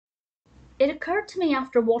It occurred to me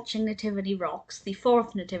after watching Nativity Rocks, the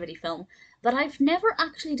fourth Nativity film, that I've never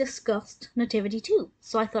actually discussed Nativity 2,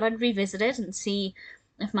 so I thought I'd revisit it and see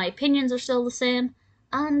if my opinions are still the same,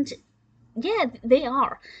 and yeah, they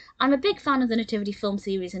are. I'm a big fan of the Nativity film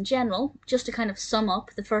series in general. Just to kind of sum up,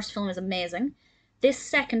 the first film is amazing. This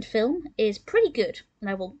second film is pretty good, and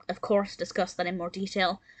I will, of course, discuss that in more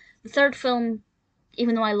detail. The third film,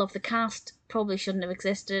 even though I love the cast, probably shouldn't have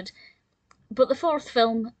existed. But the fourth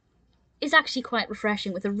film is actually quite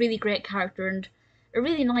refreshing, with a really great character and a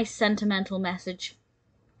really nice sentimental message,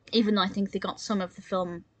 even though I think they got some of the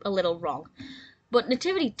film a little wrong. But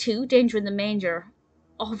Nativity 2, Danger in the Manger,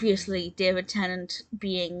 obviously David Tennant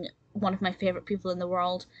being one of my favourite people in the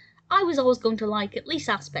world, I was always going to like at least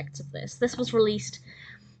aspects of this. This was released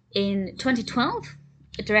in 2012,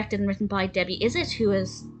 directed and written by Debbie Isitt, who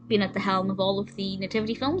has been at the helm of all of the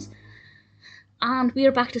Nativity films. And we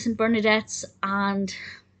are back to St Bernadette's, and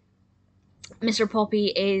Mr Poppy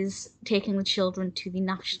is taking the children to the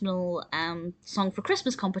National Song for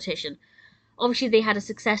Christmas competition. Obviously they had a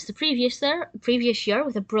success the previous year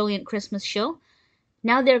with a brilliant Christmas show.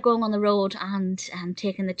 Now they're going on the road and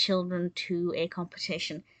taking the children to a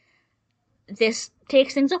competition. This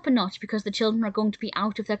takes things up a notch because the children are going to be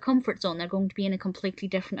out of their comfort zone. They're going to be in a completely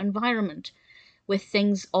different environment. With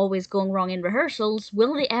things always going wrong in rehearsals,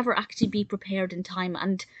 will they ever actually be prepared in time?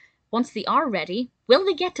 And once they are ready, will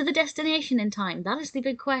they get to the destination in time? That is the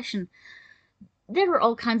big question. There are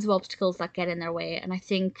all kinds of obstacles that get in their way, and I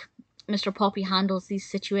think Mr Poppy handles these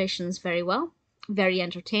situations very well, very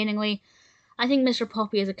entertainingly. I think Mr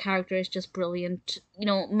Poppy as a character is just brilliant. You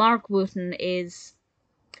know, Marc Wootton is...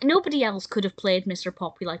 Nobody else could have played Mr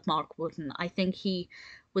Poppy like Marc Wootton. I think he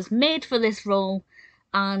was made for this role,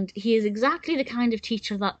 and he is exactly the kind of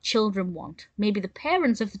teacher that children want. Maybe the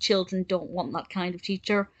parents of the children don't want that kind of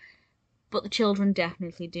teacher, but the children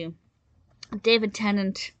definitely do. David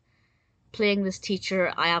Tennant playing this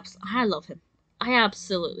teacher, I love him. I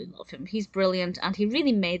absolutely love him. He's brilliant, and he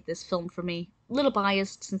really made this film for me. A little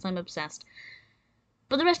biased since I'm obsessed.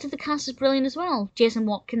 But the rest of the cast is brilliant as well. Jason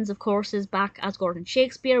Watkins, of course, is back as Gordon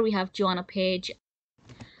Shakespeare. We have Joanna Page,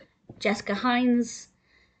 Jessica Hynes,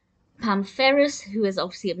 Pam Ferris, who is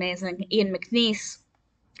obviously amazing, Ian McNeice.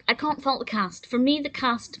 I can't fault the cast. For me, the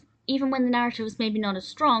cast, even when the narrative is maybe not as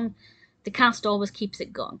strong, the cast always keeps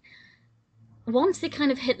it going. Once they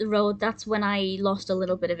kind of hit the road, that's when I lost a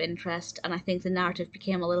little bit of interest, and I think the narrative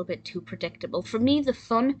became a little bit too predictable. For me, the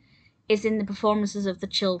fun is in the performances of the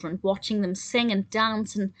children, watching them sing and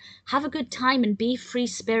dance and have a good time and be free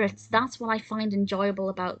spirits. That's what I find enjoyable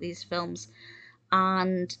about these films.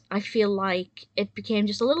 And I feel like it became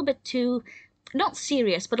just a little bit too, not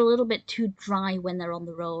serious, but a little bit too dry when they're on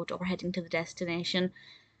the road or heading to the destination.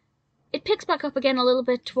 It picks back up again a little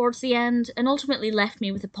bit towards the end, and ultimately left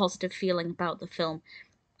me with a positive feeling about the film.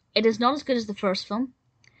 It is not as good as the first film.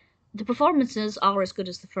 The performances are as good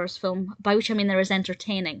as the first film, by which I mean they're as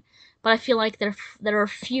entertaining, but I feel like there are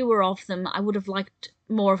fewer of them. I would have liked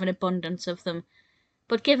more of an abundance of them.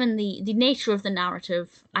 But given the nature of the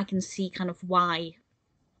narrative, I can see kind of why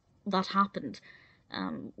that happened.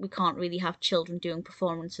 We can't really have children doing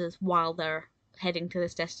performances while they're heading to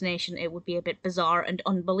this destination. It would be a bit bizarre and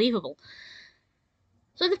unbelievable.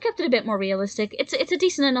 So they've kept it a bit more realistic. It's a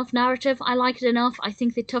decent enough narrative. I like it enough. I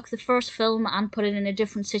think they took the first film and put it in a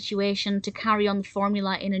different situation to carry on the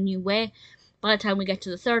formula in a new way. By the time we get to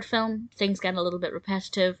the third film, things get a little bit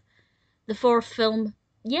repetitive. The fourth film,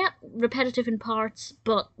 yeah, repetitive in parts,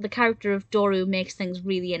 but the character of Doru makes things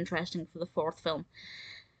really interesting for the fourth film.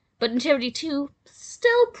 But Nativity 2,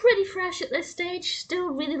 still pretty fresh at this stage. Still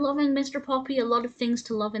really loving Mr Poppy. A lot of things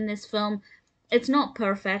to love in this film. It's not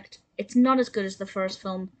perfect. It's not as good as the first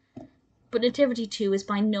film. But Nativity 2 is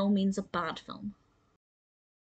by no means a bad film.